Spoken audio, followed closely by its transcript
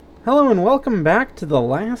Hello and welcome back to The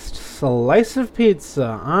Last Slice of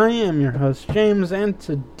Pizza. I am your host James, and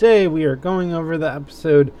today we are going over the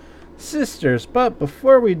episode Sisters. But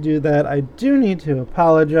before we do that, I do need to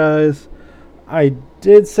apologize. I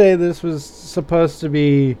did say this was supposed to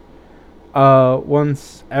be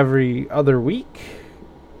once every other week,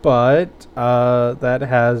 but that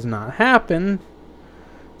has not happened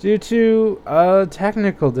due to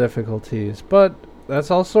technical difficulties. But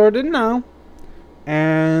that's all sorted now.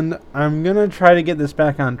 And I'm going to try to get this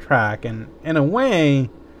back on track. And in a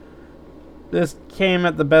way, this came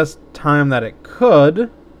at the best time that it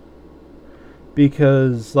could.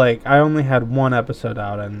 Because, I only had one episode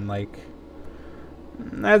out. And, I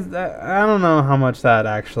don't know how much that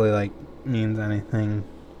actually, means anything.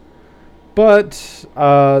 But,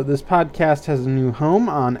 this podcast has a new home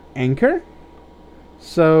on Anchor.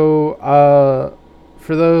 So,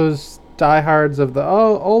 for those diehards of the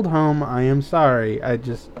old home, I am sorry.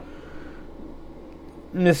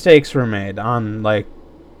 Mistakes were made on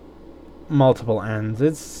multiple ends.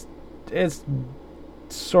 It's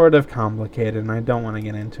sort of complicated, and I don't want to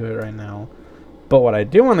get into it right now. But what I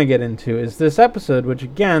do want to get into is this episode, which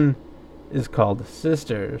again is called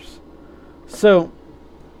Sisters. So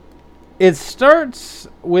it starts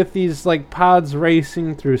with these pods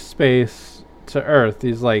racing through space to Earth.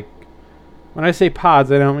 These when I say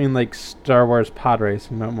pods, I don't mean Star Wars pod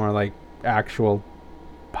racing, but more actual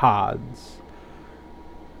pods.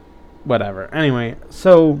 Whatever. Anyway,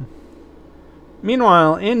 so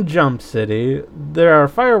meanwhile, in Jump City, there are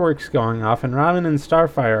fireworks going off, and Robin and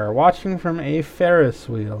Starfire are watching from a Ferris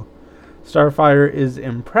wheel. Starfire is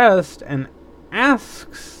impressed and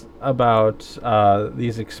asks about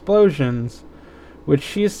these explosions, which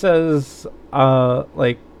she says,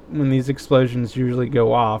 when these explosions usually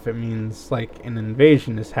go off, it means an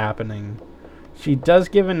invasion is happening. She does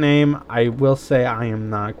give a name. I will say I am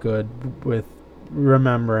not good with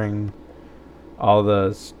remembering all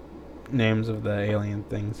the names of the alien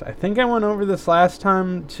things. I think I went over this last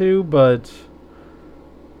time too, but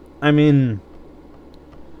I mean,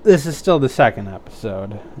 this is still the second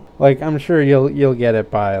episode. I'm sure you'll get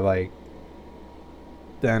it by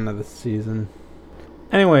the end of the season.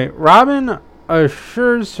 Anyway, Robin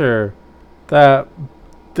assures her that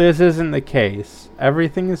this isn't the case.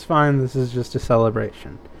 Everything is fine. This is just a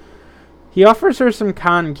celebration. He offers her some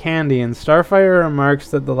cotton candy, and Starfire remarks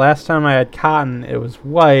that the last time I had cotton, it was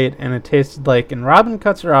white, and it tasted and Robin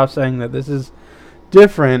cuts her off, saying that this is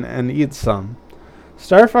different, and eats some.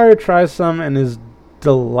 Starfire tries some and is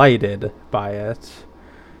delighted by it.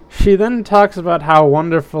 She then talks about how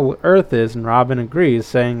wonderful Earth is, and Robin agrees,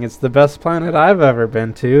 saying it's the best planet I've ever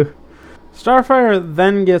been to. Starfire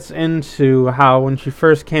then gets into how when she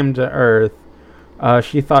first came to Earth,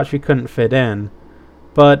 she thought she couldn't fit in,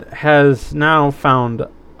 but has now found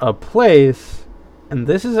a place, and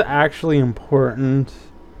this is actually important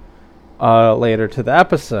later to the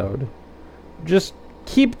episode. Just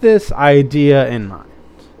keep this idea in mind.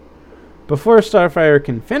 Before Starfire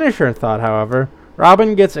can finish her thought, however,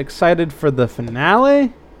 Robin gets excited for the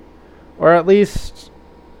finale, or at least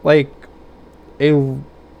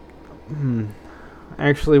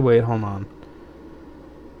Actually, wait, hold on.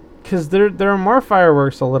 Because there are more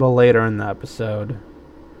fireworks a little later in the episode.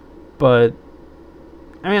 But,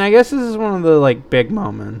 I mean, I guess this is one of the, big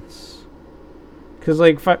moments. Because,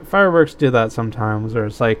 fireworks do that sometimes, where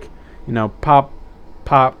it's pop,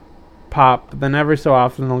 pop, pop. But then every so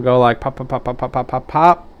often it'll go pop, pop, pop, pop, pop, pop, pop,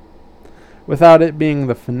 pop. Without it being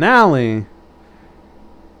the finale.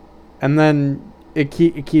 And then it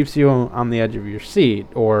keeps you on the edge of your seat,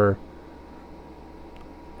 or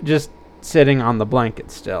just sitting on the blanket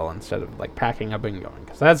still instead of packing up and going,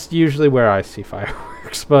 because that's usually where I see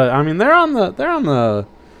fireworks. But I mean, they're on the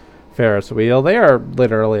Ferris wheel. They are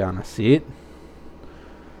literally on a seat.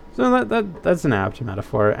 So that's an apt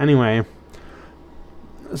metaphor. Anyway,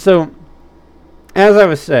 so as I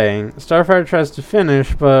was saying, Starfire tries to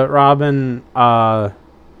finish, but Robin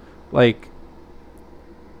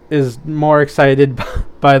is more excited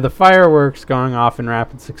by the fireworks going off in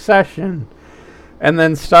rapid succession. And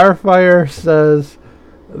then Starfire says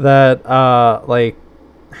that,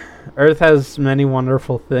 Earth has many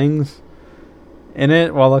wonderful things in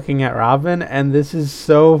it while looking at Robin. And this is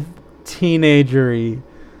so teenagery.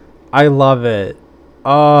 I love it.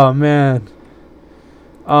 Oh, man.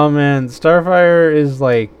 Starfire is,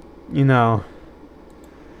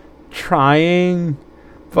 trying,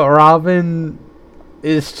 but Robin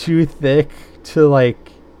is too thick to,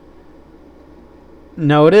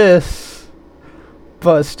 notice.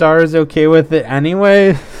 But Star is okay with it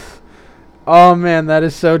anyway. Oh man, that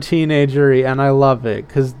is so teenagery, and I love it.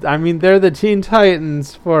 Because, I mean, they're the Teen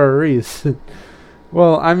Titans for a reason.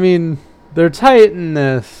 Well, I mean, their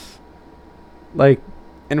Titanness, like,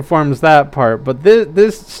 informs that part. But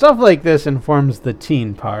this stuff like this informs the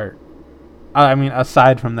teen part. I mean,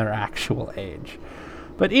 aside from their actual age.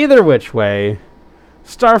 But either which way,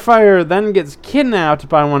 Starfire then gets kidnapped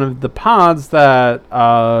by one of the pods that,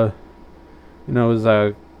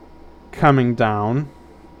 is coming down.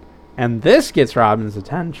 And this gets Robin's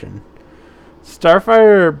attention.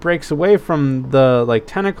 Starfire breaks away from the,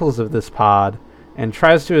 tentacles of this pod and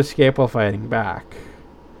tries to escape while fighting back.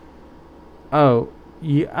 Oh,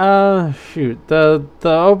 yeah, shoot. The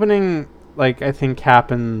opening, I think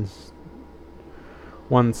happens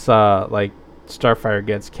once, Starfire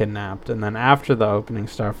gets kidnapped. And then after the opening,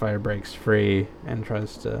 Starfire breaks free and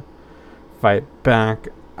tries to fight back.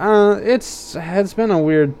 It's been a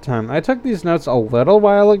weird time. I took these notes a little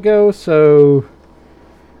while ago, so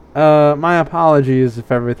my apologies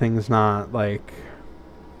if everything's not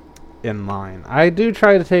in line. I do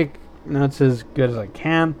try to take notes as good as I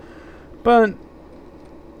can, but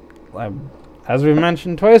as we've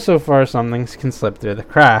mentioned twice so far, some things can slip through the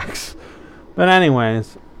cracks. But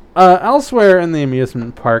anyways, elsewhere in the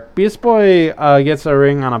amusement park, Beast Boy gets a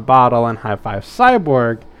ring on a bottle and high-fives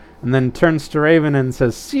Cyborg, and then turns to Raven and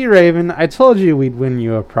says, "See, Raven, I told you we'd win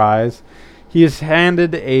you a prize." He is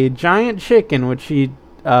handed a giant chicken, which he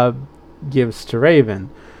gives to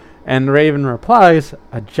Raven. And Raven replies,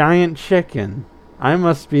 "A giant chicken. I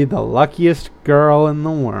must be the luckiest girl in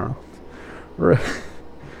the world."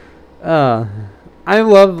 I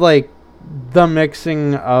love, the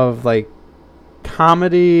mixing of,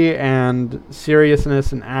 comedy and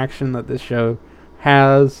seriousness and action that this show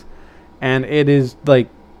has. And it is,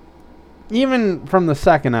 even from the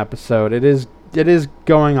second episode, it is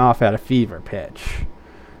going off at a fever pitch.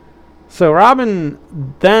 So Robin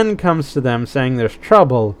then comes to them saying there's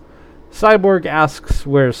trouble. Cyborg asks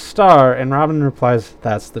where's Star, and Robin replies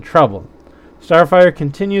that's the trouble. Starfire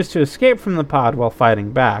continues to escape from the pod while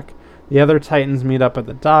fighting back. The other Titans meet up at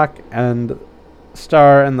the dock, and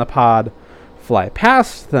Star and the pod fly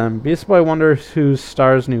past them. Beast Boy wonders who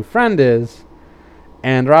Star's new friend is,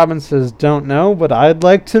 and Robin says, "Don't know, but I'd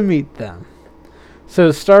like to meet them." So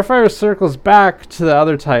Starfire circles back to the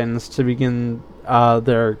other Titans to begin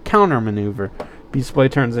their counter maneuver. Beast Boy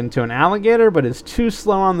turns into an alligator, but is too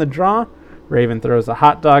slow on the draw. Raven throws a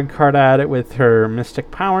hot dog cart at it with her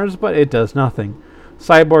mystic powers, but it does nothing.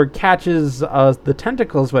 Cyborg catches the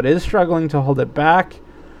tentacles, but is struggling to hold it back.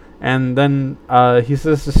 And then he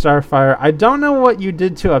says to Starfire, "I don't know what you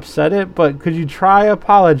did to upset it, but could you try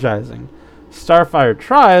apologizing?" Starfire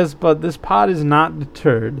tries, but this pod is not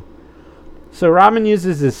deterred. So Robin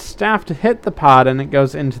uses his staff to hit the pod, and it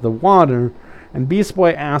goes into the water. And Beast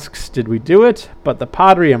Boy asks, "Did we do it?" But the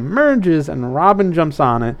pod re-emerges, and Robin jumps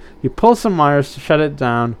on it. He pulls some wires to shut it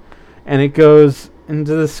down, and it goes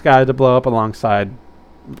into the sky to blow up alongside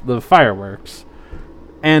the fireworks.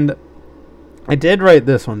 And I did write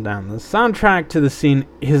this one down. The soundtrack to the scene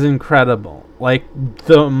is incredible. The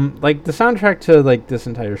soundtrack to this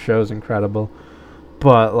entire show is incredible,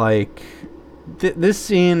 but this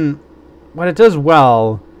scene, what it does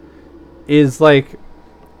well is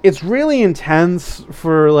it's really intense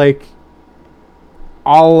for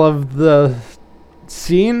all of the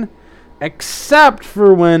scene, except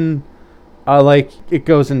for when it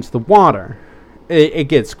goes into the water. It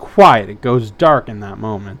gets quiet. It goes dark in that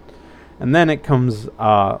moment. And then it comes,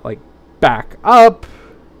 back up,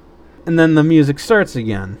 and then the music starts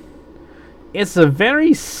again. It's a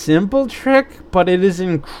very simple trick, but it is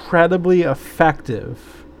incredibly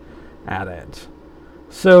effective at it.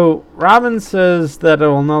 So, Robin says that it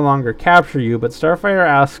will no longer capture you, but Starfire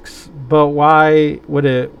asks, but why would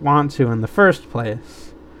it want to in the first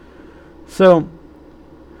place? So,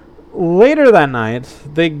 later that night,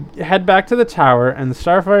 they head back to the tower, and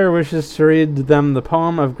Starfire wishes to read them the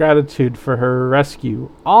poem of gratitude for her rescue,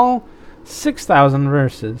 all 6,000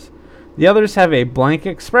 verses. The others have a blank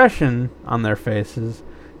expression on their faces,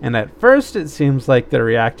 and at first it seems like they're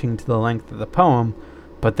reacting to the length of the poem,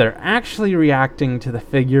 but they're actually reacting to the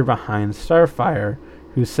figure behind Starfire,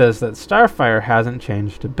 who says that Starfire hasn't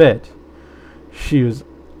changed a bit. She was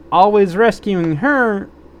always rescuing her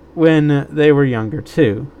when they were younger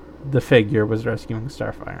too. The figure was rescuing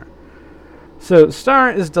Starfire. So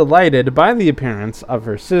Star is delighted by the appearance of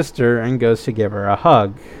her sister and goes to give her a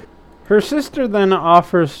hug. Her sister then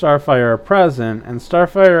offers Starfire a present, and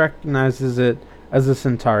Starfire recognizes it as a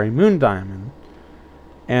Centauri moon diamond.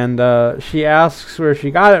 And she asks where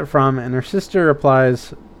she got it from, and her sister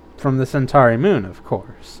replies, "From the Centauri moon, of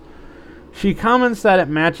course." She comments that it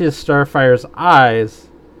matches Starfire's eyes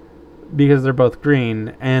because they're both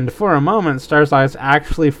green, and for a moment, Star's eyes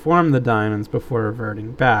actually form the diamonds before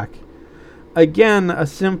reverting back. Again, a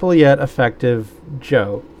simple yet effective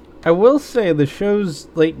joke. I will say the show's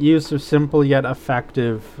use of simple yet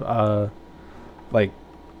effective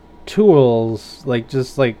tools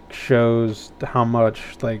just shows how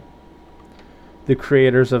much the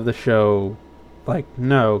creators of the show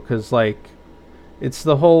know, because it's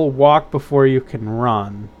the whole walk before you can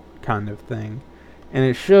run kind of thing, and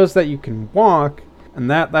it shows that you can walk,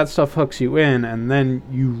 and that stuff hooks you in, and then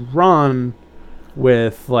you run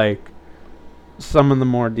with some of the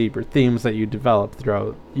more deeper themes that you develop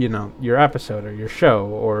throughout your episode or your show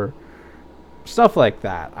or stuff like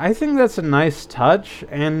that. I think that's a nice touch,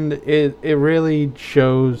 and it really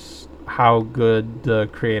shows how good the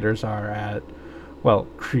creators are at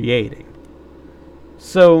creating.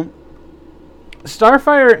 So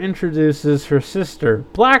Starfire introduces her sister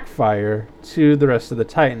Blackfire to the rest of the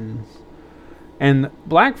Titans, and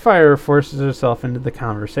Blackfire forces herself into the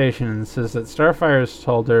conversation and says that Starfire has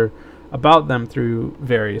told her about them through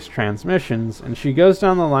various transmissions, and she goes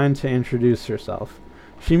down the line to introduce herself.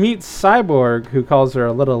 She meets Cyborg, who calls her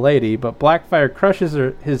a little lady, but Blackfire crushes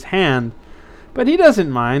his hand, but he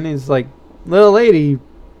doesn't mind. He's like, little lady,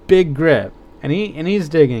 big grip, and he's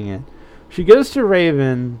digging it. She goes to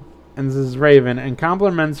Raven, and this is Raven, and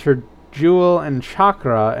compliments her jewel and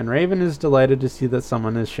chakra, and Raven is delighted to see that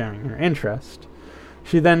someone is sharing her interest.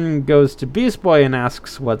 She then goes to Beast Boy and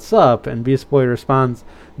asks what's up, and Beast Boy responds,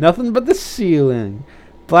 nothing but the ceiling.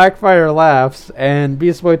 Blackfire laughs, and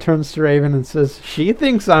Beast Boy turns to Raven and says, she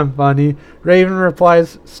thinks I'm funny. Raven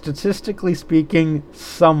replies, statistically speaking,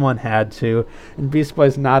 someone had to, and Beast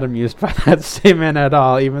Boy's not amused by that statement at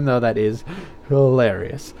all, even though that is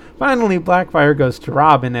hilarious. Finally, Blackfire goes to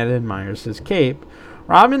Robin and admires his cape.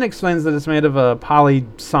 Robin explains that it's made of a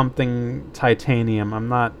poly-something titanium. I'm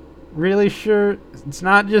not really sure. It's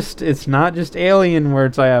not just alien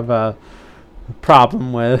words I have a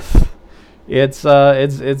problem with. It's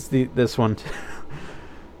this one too.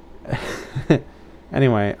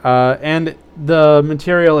 Anyway, and the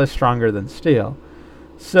material is stronger than steel.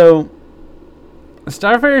 So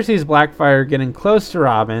Starfire sees Blackfire getting close to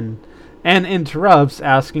Robin and interrupts,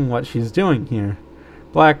 asking what she's doing here.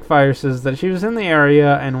 Blackfire says that she was in the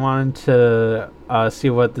area and wanted to see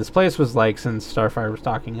what this place was like, since Starfire was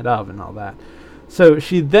talking it up and all that. So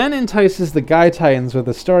she then entices the Guy Titans with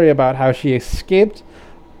a story about how she escaped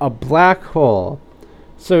a black hole.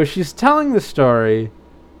 So she's telling the story,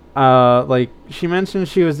 she mentioned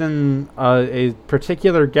she was in a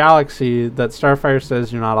particular galaxy that Starfire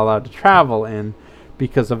says you're not allowed to travel in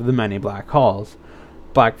because of the many black holes.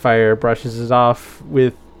 Blackfire brushes it off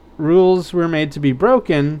with rules were made to be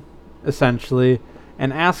broken, essentially,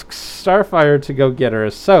 and asks Starfire to go get her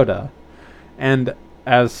a soda. And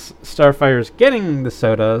as Starfire's getting the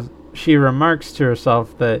soda, she remarks to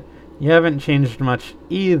herself that you haven't changed much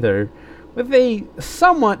either, with a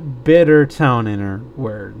somewhat bitter tone in her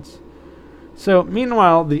words. So,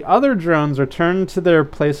 meanwhile, the other drones returned to their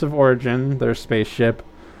place of origin, their spaceship,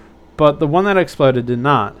 but the one that exploded did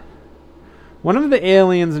not. One of the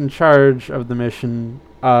aliens in charge of the mission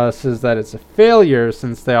says that it's a failure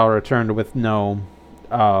since they all returned with no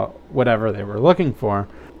whatever they were looking for.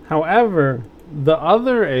 However, the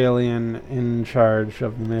other alien in charge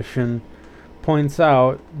of the mission points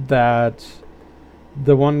out that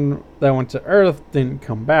the one that went to Earth didn't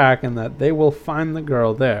come back and that they will find the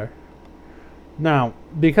girl there. Now,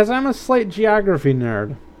 because I'm a slight geography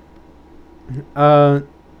nerd, the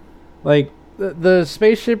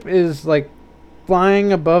spaceship is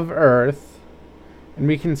flying above Earth, and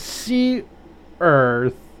we can see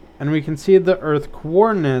Earth, and we can see the Earth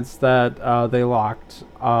coordinates that they locked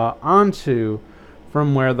onto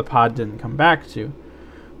from where the pod didn't come back to.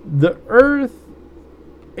 The Earth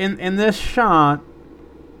in this shot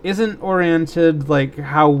isn't oriented like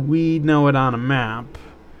how we know it on a map.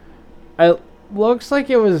 It looks like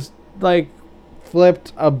it was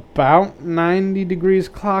flipped about 90 degrees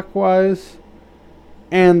clockwise,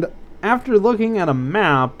 and after looking at a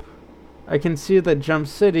map, I can see that Jump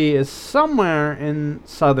City is somewhere in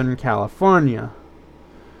Southern California.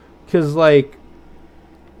 Because, the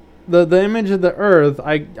image of the Earth,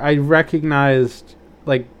 I recognized,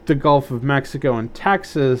 the Gulf of Mexico and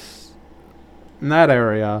Texas, in that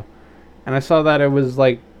area. And I saw that it was,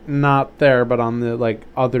 not there, but on the,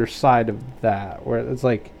 other side of that. Where it's,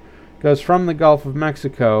 goes from the Gulf of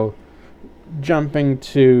Mexico, jumping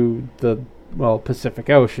to the, Pacific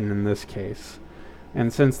Ocean in this case.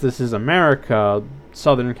 And since this is America,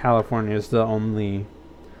 Southern California is the only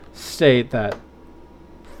state that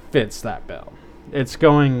fits that bill. It's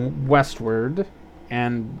going westward,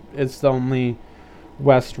 and it's the only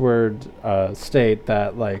westward state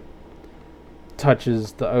that like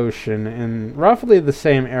touches the ocean in roughly the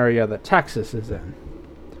same area that Texas is in.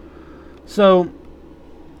 So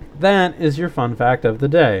that is your fun fact of the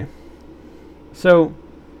day. So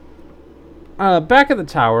back at the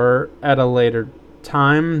tower at a later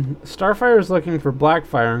time, Starfire is looking for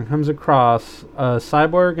Blackfire and comes across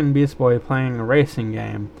Cyborg and Beast Boy playing a racing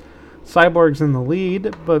game. Cyborg's in the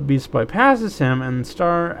lead, but Beast Boy passes him, and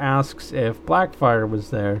Star asks if Blackfire was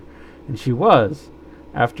there, and she was.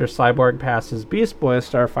 After Cyborg passes Beast Boy,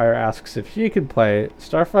 Starfire asks if she could play.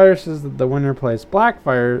 Starfire says that the winner plays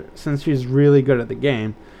Blackfire since she's really good at the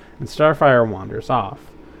game, and Starfire wanders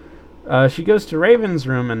off. She goes to Raven's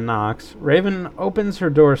room and knocks. Raven opens her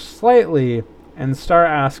door slightly, and Star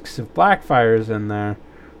asks if Blackfire's in there.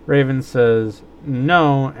 Raven says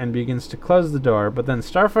no and begins to close the door, but then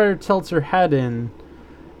Starfire tilts her head in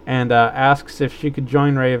and asks if she could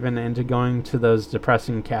join Raven into going to those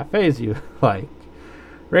depressing cafes you like.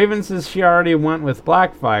 Raven says she already went with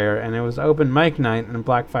Blackfire, and it was open mic night, and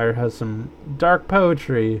Blackfire has some dark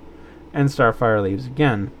poetry, and Starfire leaves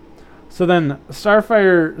again. So then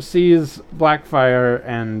Starfire sees Blackfire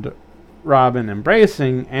and Robin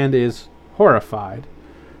embracing and is horrified.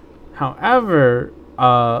 However,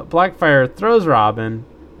 Blackfire throws Robin,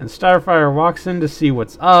 and Starfire walks in to see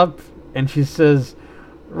what's up, and she says,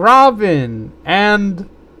 "Robin and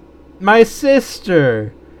my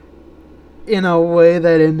sister," in a way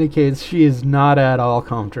that indicates she is not at all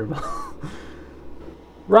comfortable.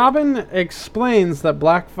 Robin explains that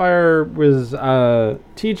Blackfire was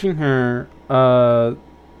teaching her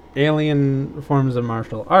alien forms of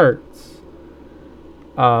martial arts.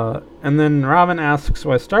 And then Robin asks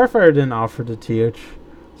why Starfire didn't offer to teach.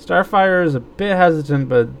 Starfire is a bit hesitant,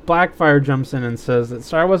 but Blackfire jumps in and says that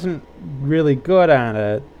Star wasn't really good at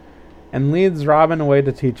it, and leads Robin away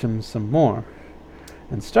to teach him some more.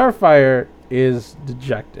 And Starfire is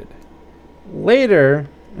dejected. Later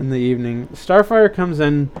in the evening, Starfire comes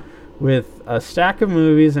in with a stack of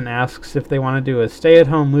movies and asks if they want to do a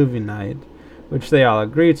stay-at-home movie night, which they all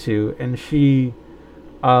agree to, and she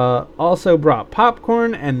also brought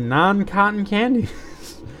popcorn and non-cotton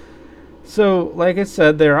candies. So, like I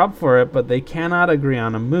said, they're up for it, but they cannot agree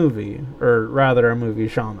on a movie, or rather a movie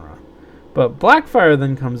genre. But Blackfire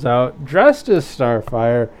then comes out, dressed as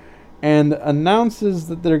Starfire, and announces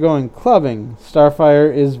that they're going clubbing.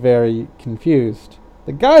 Starfire is very confused.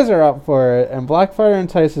 The guys are up for it, and Blackfire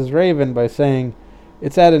entices Raven by saying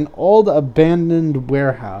it's at an old abandoned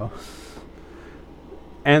warehouse.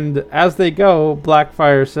 And as they go,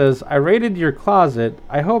 Blackfire says, "I raided your closet.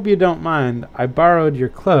 I hope you don't mind. I borrowed your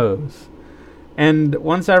clothes." And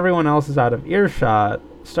once everyone else is out of earshot,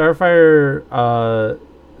 Starfire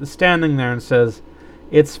is standing there and says,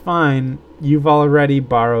 "It's fine. You've already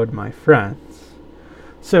borrowed my friends."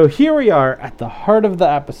 So here we are at the heart of the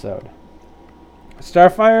episode.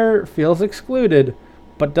 Starfire feels excluded,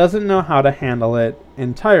 but doesn't know how to handle it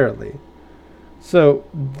entirely. So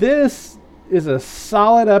this is a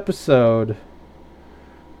solid episode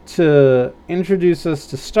to introduce us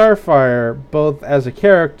to Starfire, both as a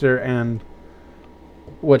character and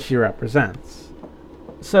what she represents.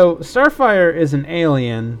 So Starfire is an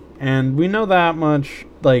alien, and we know that much,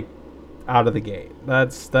 like, out of the gate.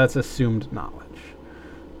 That's assumed knowledge.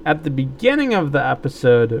 At the beginning of the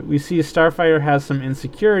episode, we see Starfire has some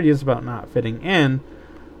insecurities about not fitting in,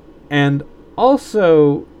 and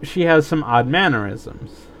also she has some odd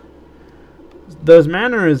mannerisms. Those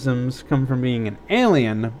mannerisms come from being an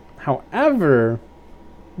alien. However,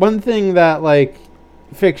 one thing that, like,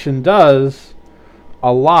 fiction does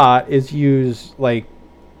a lot is use, like,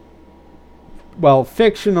 well,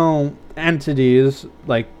 fictional entities,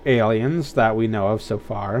 like aliens that we know of so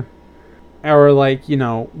far, or, like, you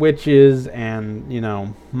know, witches and, you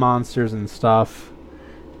know, monsters and stuff,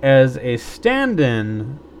 as a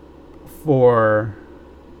stand-in for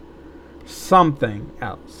something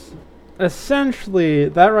else. Essentially,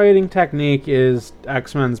 that writing technique is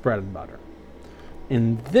X-Men's bread and butter.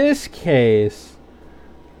 In this case,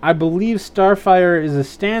 I believe Starfire is a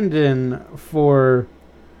stand-in for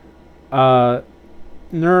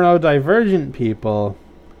neurodivergent people,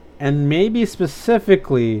 and maybe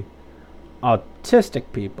specifically autistic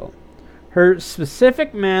people. Her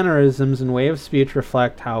specific mannerisms and way of speech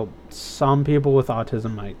reflect how some people with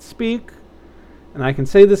autism might speak, and I can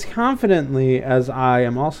say this confidently as I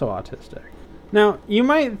am also autistic. Now, you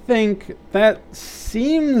might think that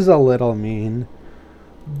seems a little mean,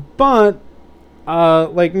 but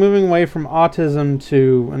like moving away from autism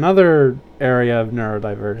to another area of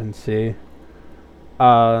neurodivergency,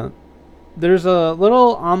 there's a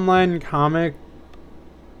little online comic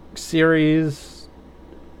series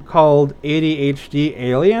called ADHD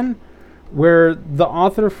Alien, where the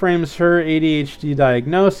author frames her ADHD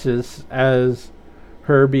diagnosis as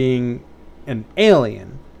her being an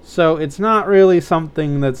alien. So it's not really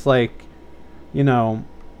something that's like,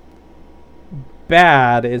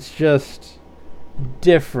 bad. It's just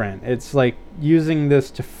different. It's like using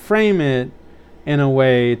this to frame it in a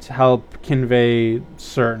way to help convey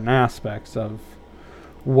certain aspects of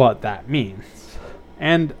what that means.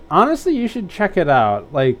 And honestly, you should check it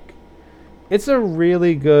out. Like, it's a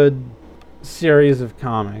really good series of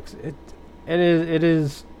comics. It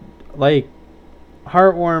is like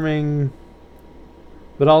heartwarming,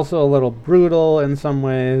 but also a little brutal in some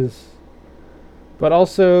ways, but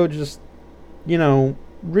also just,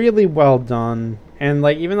 really well done. And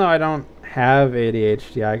like, even though I don't have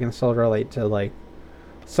ADHD, I can still relate to like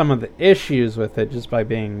some of the issues with it just by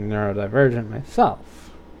being neurodivergent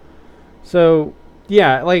myself. So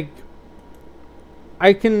yeah, like,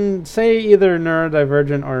 I can say either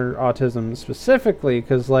neurodivergent or autism specifically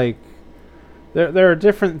because like there are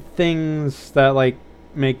different things that like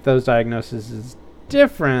make those diagnoses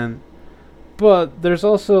different, but there's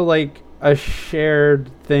also like a shared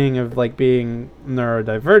thing of like being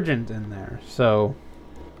neurodivergent in there. So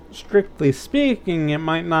strictly speaking, it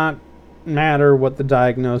might not matter what the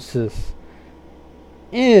diagnosis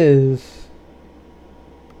is,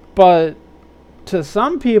 but to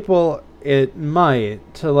some people it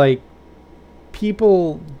might. To like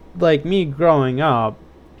people like me growing up,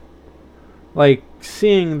 like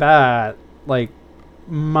seeing that like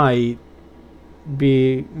might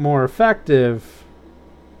be more effective,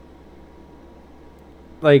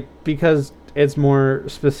 like because it's more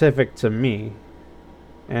specific to me,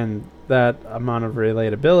 and that amount of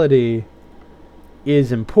relatability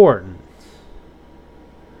is important.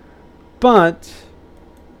 But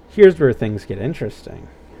here's where things get interesting.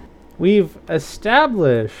 We've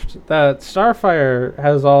established that Starfire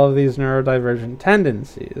has all of these neurodivergent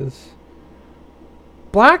tendencies.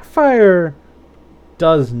 Blackfire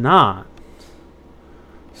does not.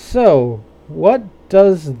 So, what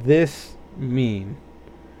does this mean?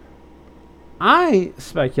 I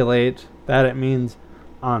speculate that it means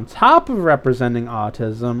on top of representing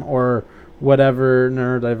autism or whatever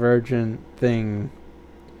neurodivergent thing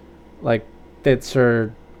like fits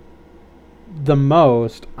her the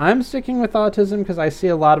most. I'm sticking with autism because I see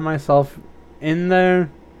a lot of myself in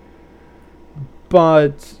there.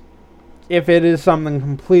 But if it is something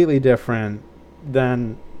completely different,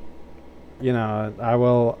 then I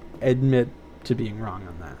will admit to being wrong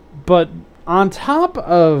on that. But on top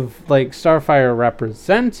of like Starfire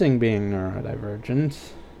representing being neurodivergent,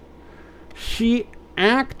 she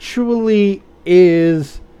actually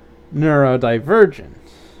is neurodivergent.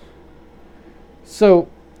 So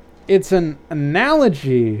it's an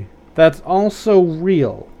analogy that's also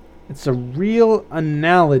real. It's a real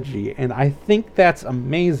analogy, and I think that's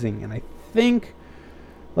amazing. And I think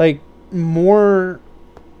like more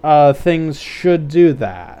things should do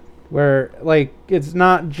that, where like it's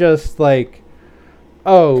not just like,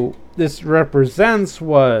 oh, this represents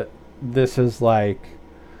what this is like,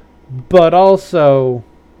 but also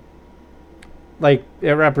like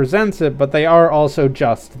it represents it, but they are also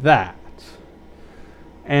just that.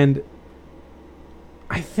 And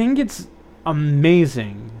I think it's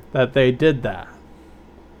amazing that they did that.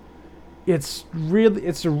 It's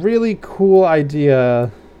a really cool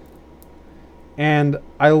idea, and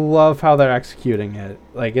I love how they're executing it,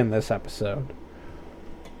 like in this episode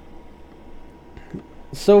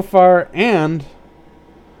so far and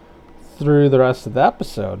through the rest of the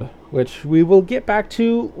episode, which we will get back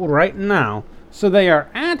to right now. So they are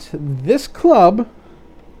at this club,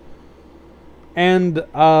 and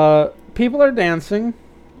people are dancing,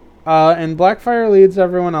 and Blackfire leads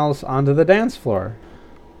everyone else onto the dance floor.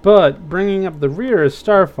 But bringing up the rear is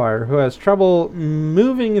Starfire, who has trouble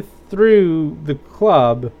moving through the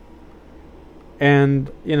club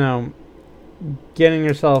and, getting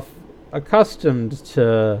herself accustomed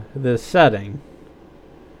to this setting.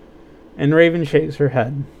 And Raven shakes her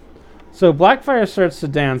head. So Blackfire starts to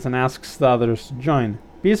dance and asks the others to join.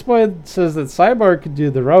 Beast Boy says that Cyborg could do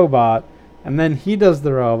the robot, and then he does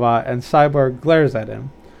the robot, and Cyborg glares at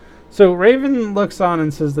him. So Raven looks on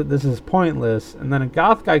and says that this is pointless, and then a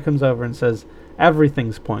goth guy comes over and says,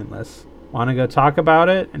 everything's pointless. Want to go talk about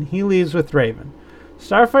it? And he leaves with Raven.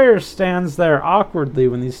 Starfire stands there awkwardly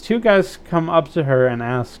when these two guys come up to her and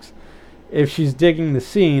asks if she's digging the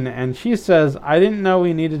scene, and she says, I didn't know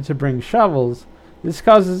we needed to bring shovels. This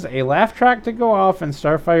causes a laugh track to go off, and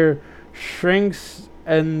Starfire shrinks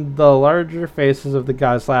and the larger faces of the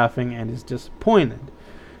guys laughing and is disappointed.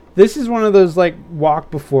 This is one of those like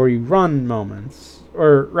walk before you run moments,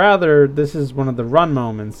 or rather this is one of the run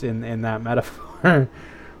moments in that metaphor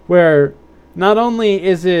where not only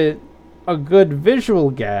is it a good visual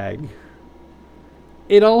gag,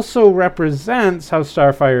 it also represents how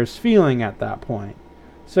Starfire is feeling at that point.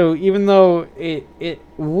 So even though it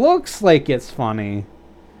looks like it's funny,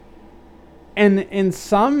 and in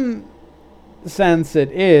some sense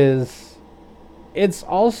it is, it's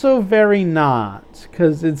also very not,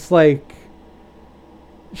 because it's like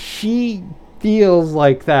she feels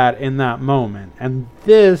like that in that moment, and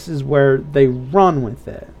this is where they run with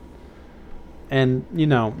it. And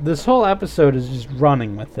this whole episode is just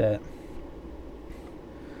running with it.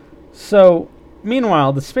 So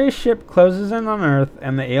meanwhile, the spaceship closes in on Earth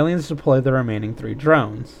and the aliens deploy the remaining 3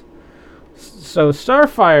 drones. So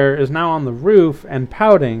Starfire is now on the roof and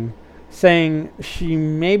pouting, saying she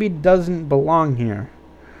maybe doesn't belong here.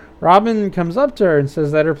 Robin comes up to her and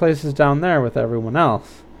says that her place is down there with everyone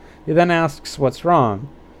else. He then asks what's wrong.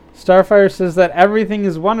 Starfire says that everything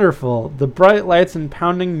is wonderful. The bright lights and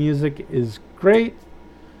pounding music is great.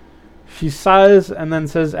 She sighs and then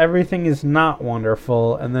says everything is not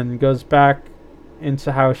wonderful, and then goes back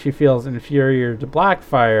into how she feels inferior to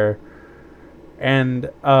Blackfire. And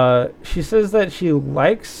she says that she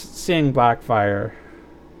likes seeing Blackfire,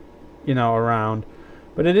 around,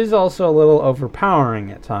 but it is also a little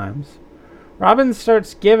overpowering at times. Robin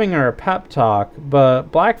starts giving her a pep talk,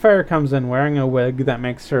 but Blackfire comes in wearing a wig that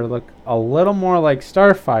makes her look a little more like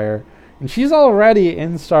Starfire, and she's already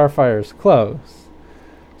in Starfire's clothes.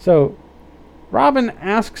 So Robin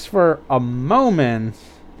asks for a moment,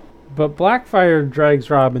 but Blackfire drags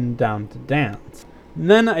Robin down to dance. And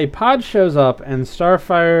then a pod shows up and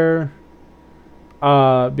Starfire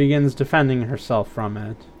begins defending herself from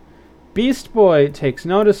it. Beast Boy takes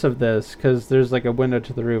notice of this because there's like a window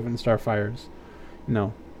to the roof and Starfire's,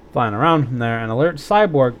 flying around from there, and alerts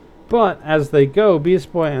Cyborg. But as they go,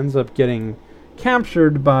 Beast Boy ends up getting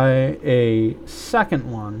captured by a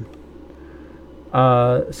second one.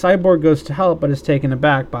 Cyborg goes to help, but is taken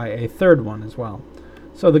aback by a third one as well.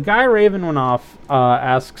 So the guy Raven went off,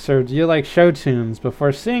 asks her, "Do you like show tunes?"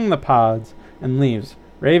 before seeing the pods, and leaves.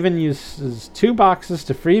 Raven uses 2 boxes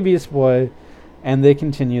to free Beast Boy, and they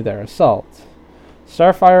continue their assault.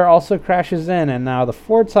 Starfire also crashes in, and now the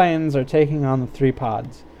 4 Titans are taking on the 3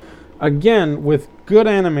 pods. Again, with good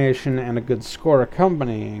animation and a good score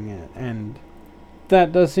accompanying it, and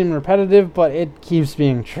that does seem repetitive, but it keeps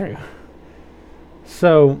being true.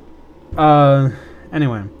 So,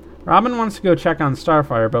 anyway, Robin wants to go check on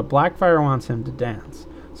Starfire, but Blackfire wants him to dance.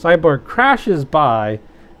 Cyborg crashes by,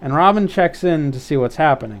 and Robin checks in to see what's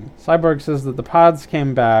happening. Cyborg says that the pods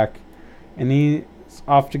came back, and he's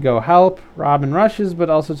off to go help. Robin rushes, but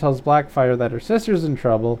also tells Blackfire that her sister's in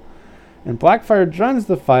trouble, and Blackfire joins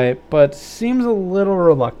the fight, but seems a little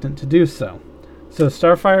reluctant to do so. So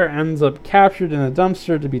Starfire ends up captured in a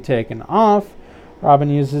dumpster to be taken off. Robin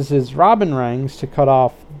uses his Robin rings to cut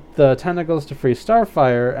off the tentacles to free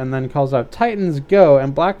Starfire, and then calls out Titans go,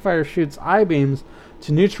 and Blackfire shoots I-beams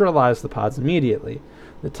to neutralize the pods immediately.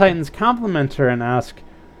 The Titans compliment her and ask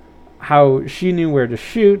how she knew where to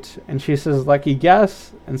shoot, and she says lucky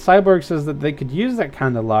guess, and Cyborg says that they could use that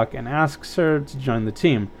kind of luck and asks her to join the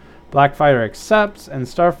team. Blackfire accepts, and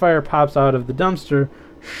Starfire pops out of the dumpster,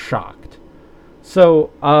 shocked. So,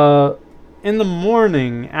 in the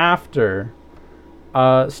morning after,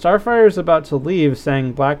 Starfire is about to leave,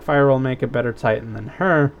 saying Blackfire will make a better Titan than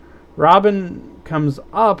her. Robin comes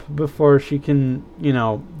up before she can,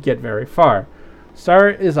 get very far. Star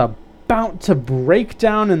is about to break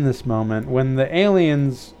down in this moment when the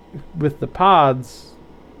aliens with the pods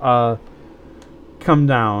come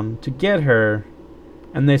down to get her,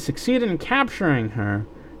 and they succeed in capturing her,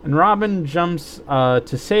 and Robin jumps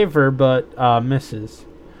to save her, but misses.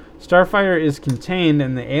 Starfire is contained,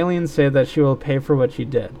 and the aliens say that she will pay for what she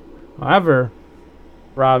did. However,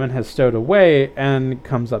 Robin has stowed away and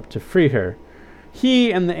comes up to free her.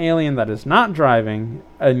 He and the alien that is not driving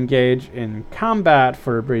engage in combat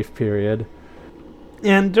for a brief period,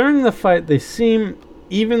 and during the fight they seem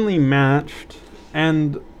evenly matched,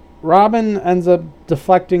 and Robin ends up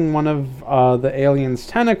deflecting one of the alien's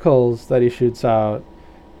tentacles that he shoots out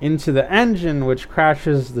into the engine, which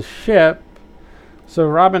crashes the ship. So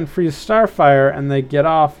Robin frees Starfire, and they get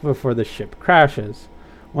off before the ship crashes.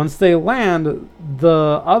 Once they land,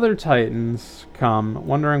 the other Titans come,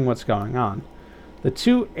 wondering what's going on. The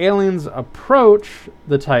 2 aliens approach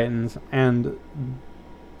the Titans, and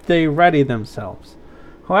they ready themselves.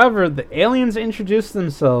 However, the aliens introduce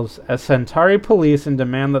themselves as Centauri police and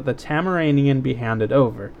demand that the Tamaranian be handed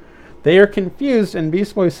over. They are confused, and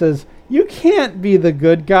Beast Boy says, "You can't be the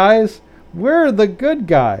good guys. We're the good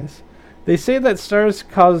guys." They say that Stars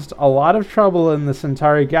caused a lot of trouble in the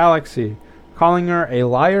Centauri galaxy, calling her a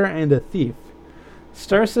liar and a thief.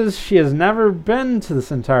 Star says she has never been to the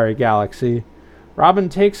Centauri galaxy. Robin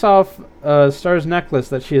takes off Star's necklace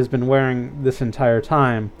that she has been wearing this entire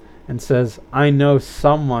time and says, "I know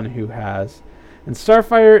someone who has." And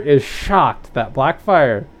Starfire is shocked that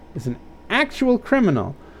Blackfire is an actual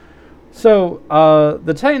criminal. So,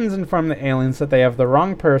 the Titans inform the aliens that they have the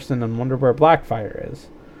wrong person and wonder where Blackfire is.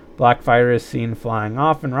 Blackfire is seen flying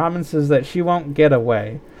off, and Robin says that she won't get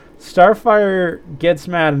away. Starfire gets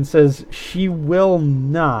mad and says she will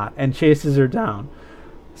not, and chases her down.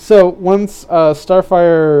 So, once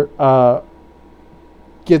Starfire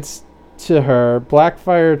gets to her,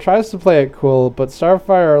 Blackfire tries to play it cool, but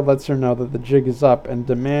Starfire lets her know that the jig is up and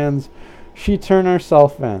demands she turn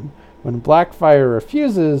herself in. When Blackfire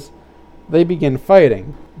refuses, they begin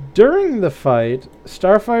fighting. During the fight,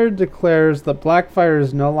 Starfire declares that Blackfire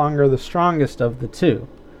is no longer the strongest of the two.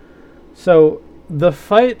 So the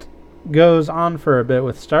fight goes on for a bit,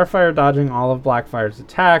 with Starfire dodging all of Blackfire's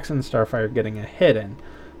attacks and Starfire getting a hit in.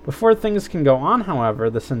 Before things can go on, however,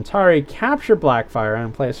 the Centauri capture Blackfire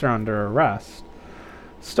and place her under arrest.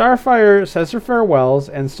 Starfire says her farewells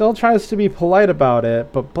and still tries to be polite about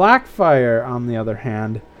it, but Blackfire, on the other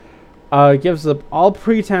hand, gives up all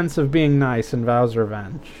pretense of being nice and vows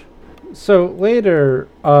revenge. So later,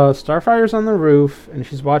 Starfire's on the roof and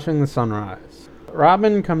she's watching the sunrise.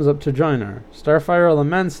 Robin comes up to join her. Starfire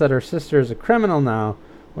laments that her sister is a criminal now.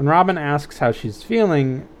 When Robin asks how she's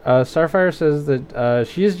feeling, Starfire says that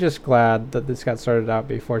she's just glad that this got sorted out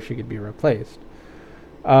before she could be replaced.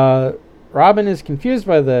 Robin is confused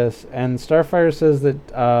by this, and Starfire says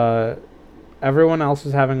that everyone else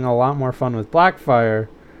is having a lot more fun with Blackfire.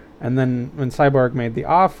 And then when Cyborg made the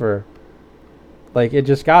offer, it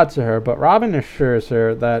just got to her. But Robin assures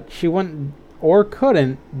her that she wouldn't or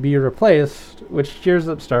couldn't be replaced, which cheers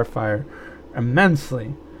up Starfire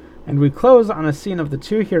immensely. And we close on a scene of the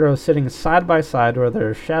two heroes sitting side by side where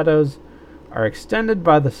their shadows are extended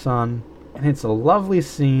by the sun. And it's a lovely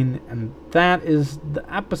scene, and that is the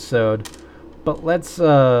episode. But let's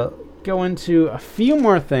go into a few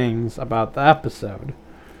more things about the episode.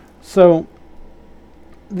 So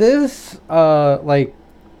this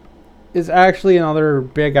is actually another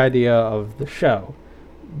big idea of the show,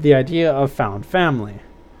 the idea of found family.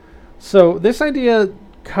 So this idea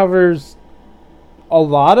covers a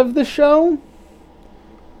lot of the show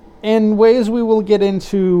in ways we will get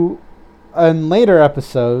into in later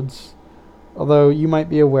episodes, although you might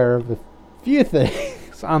be aware of a few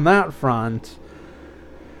things on that front.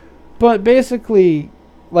 But basically,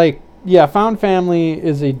 found family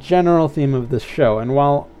is a general theme of this show. And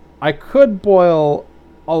while I could boil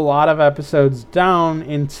a lot of episodes down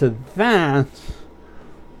into that,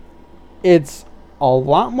 it's a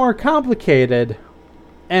lot more complicated.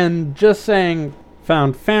 And just saying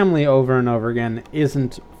found family over and over again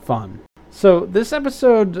isn't fun. So this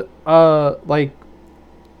episode,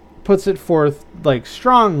 puts it forth,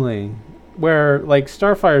 strongly, where,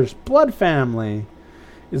 Starfire's blood family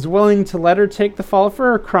is willing to let her take the fall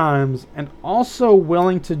for her crimes, and also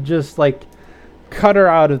willing to just, cut her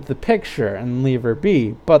out of the picture and leave her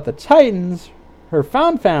be. But the Titans, her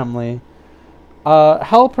found family,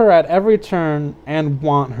 help her at every turn and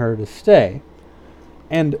want her to stay.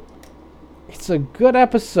 And it's a good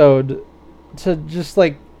episode to just,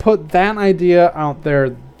 put that idea out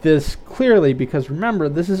there this clearly, because remember,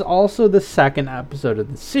 this is also the second episode of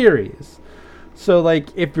the series. So,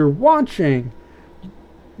 if you're watching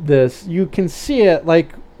this, you can see it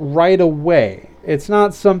right away. It's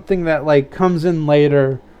not something that comes in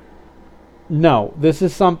later. No, this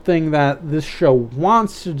is something that this show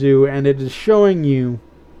wants to do, and it is showing you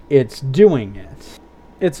it's doing it.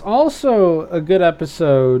 It's also a good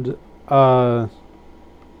episode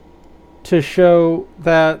to show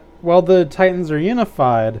that while the Titans are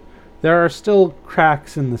unified, there are still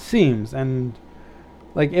cracks in the seams, and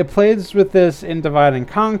it plays with this in Divide and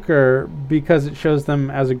Conquer because it shows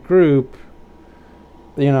them as a group,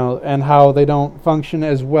 and how they don't function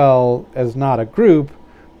as well as not a group.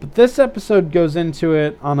 But this episode goes into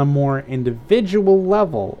it on a more individual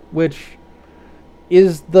level, which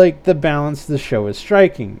is the balance the show is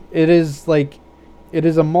striking. It is a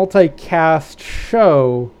multicast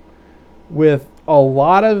show with a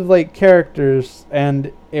lot of characters,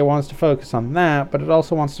 and it wants to focus on that, but it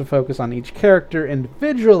also wants to focus on each character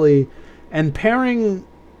individually and pairing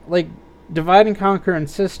Divide and Conquer and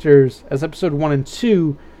Sisters as episode 1 and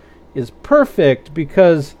 2 is perfect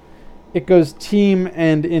because it goes team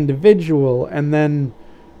and individual, and then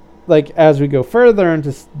like as we go further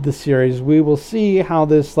into the series, we will see how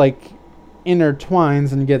this like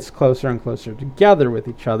intertwines and gets closer and closer together with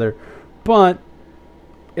each other. But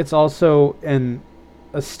it's also an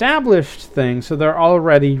established thing, so they're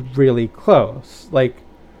already really close. Like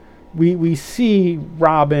we see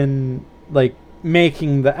Robin like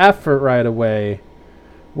making the effort right away,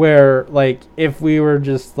 where like if we were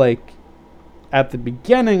just like at the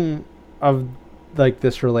beginning of like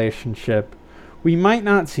this relationship, we might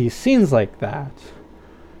not see scenes like that.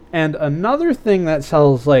 And another thing that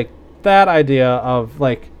sells like that idea of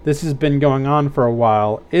like this has been going on for a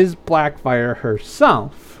while is Blackfire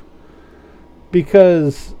herself,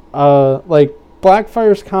 because like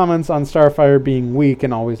Blackfire's comments on Starfire being weak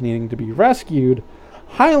and always needing to be rescued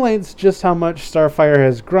highlights just how much Starfire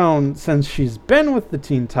has grown since she's been with the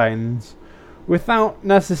Teen Titans, without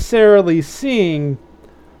necessarily seeing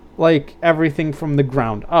like everything from the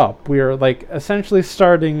ground up. We are like essentially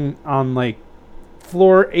starting on like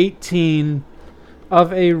floor 18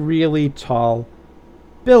 of a really tall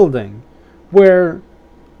building, where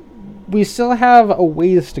we still have a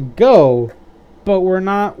ways to go, but we're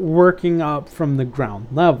not working up from the ground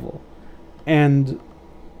level. And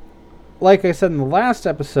like I said in the last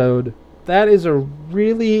episode, that is a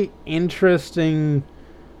really interesting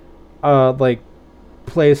like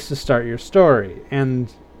place to start your story.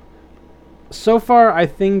 And so far I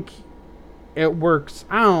think it works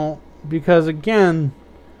out because, again,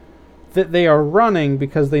 that they are running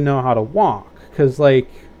because they know how to walk. Because like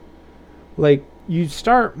you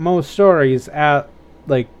start most stories at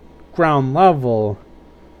like ground level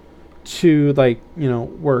to like, you know,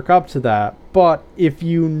 work up to that. But if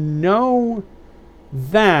you know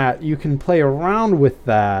that, you can play around with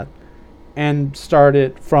that and start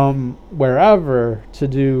it from wherever to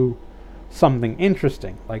do something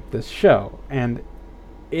interesting like this show. And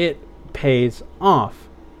it pays off.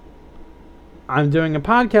 I'm doing a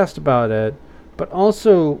podcast about it, but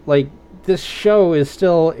also like this show is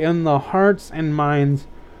still in the hearts and minds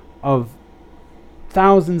of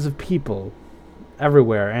thousands of people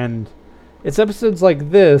everywhere, and it's episodes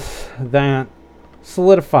like this that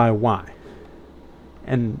solidify why.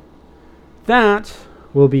 And that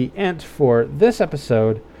will be it for this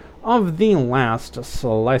episode of The Last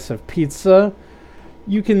Slice of Pizza.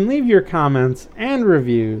 You can leave your comments and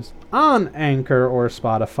reviews on Anchor or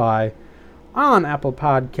Spotify, on Apple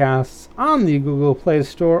Podcasts, on the Google Play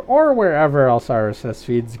Store, or wherever else RSS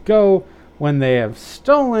feeds go when they have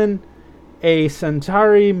stolen a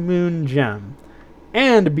Centauri Moon gem.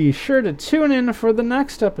 And be sure to tune in for the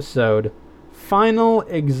next episode, Final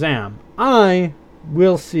Exam. I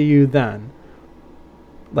will see you then.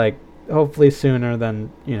 Like, hopefully sooner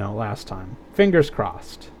than, you know, last time. Fingers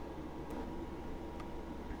crossed.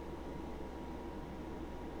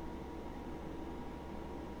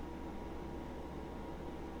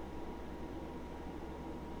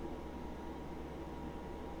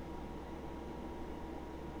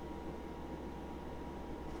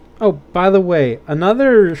 Oh, by the way,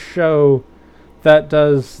 another show that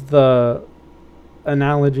does the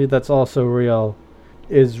analogy that's also real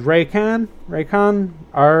is Raycan. Raycan,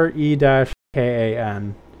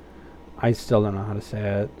 R-E-K-A-N. I still don't know how to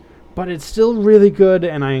say it. But it's still really good,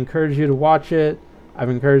 and I encourage you to watch it.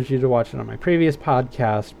 I've encouraged you to watch it on my previous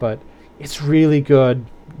podcast, but it's really good.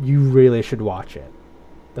 You really should watch it.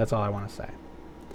 That's all I want to say.